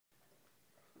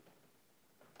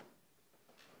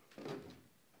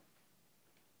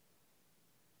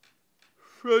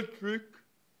Frederick,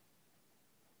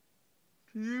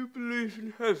 do you believe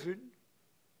in heaven?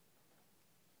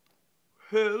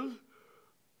 Hell?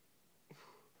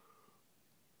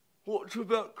 What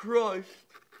about Christ?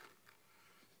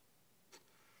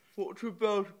 What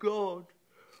about God?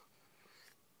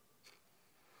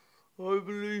 I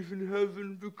believe in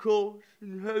heaven because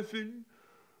in heaven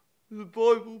the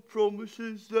Bible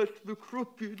promises that the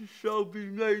crooked shall be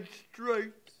made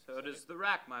straight. So does the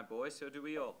rack, my boy, so do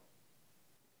we all.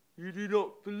 You do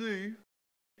not believe?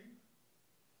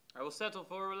 I will settle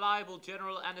for a reliable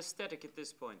general anesthetic at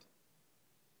this point.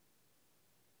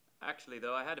 Actually,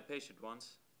 though, I had a patient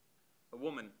once. A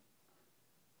woman.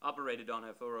 Operated on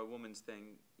her for a woman's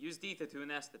thing. Used ether to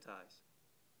anesthetize.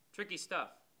 Tricky stuff.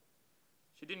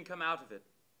 She didn't come out of it.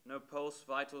 No pulse,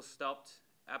 vitals stopped.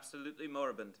 Absolutely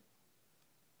moribund.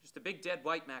 Just a big dead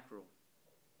white mackerel.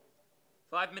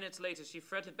 5 minutes later, she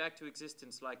fretted back to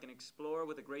existence like an explorer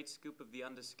with a great scoop of the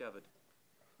undiscovered.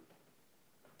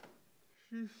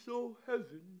 She saw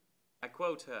heaven. I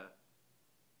quote her.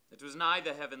 It was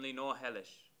neither heavenly nor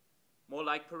hellish. More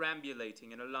like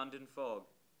perambulating in a London fog.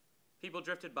 People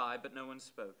drifted by, but no one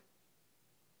spoke.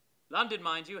 London,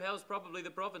 mind you, hell's probably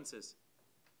the provinces.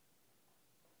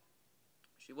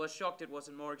 She was shocked it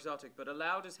wasn't more exotic, but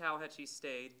allowed as how had she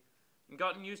stayed, and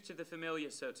gotten used to the familiar,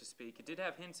 so to speak, it did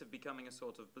have hints of becoming a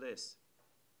sort of bliss.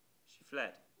 She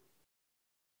fled.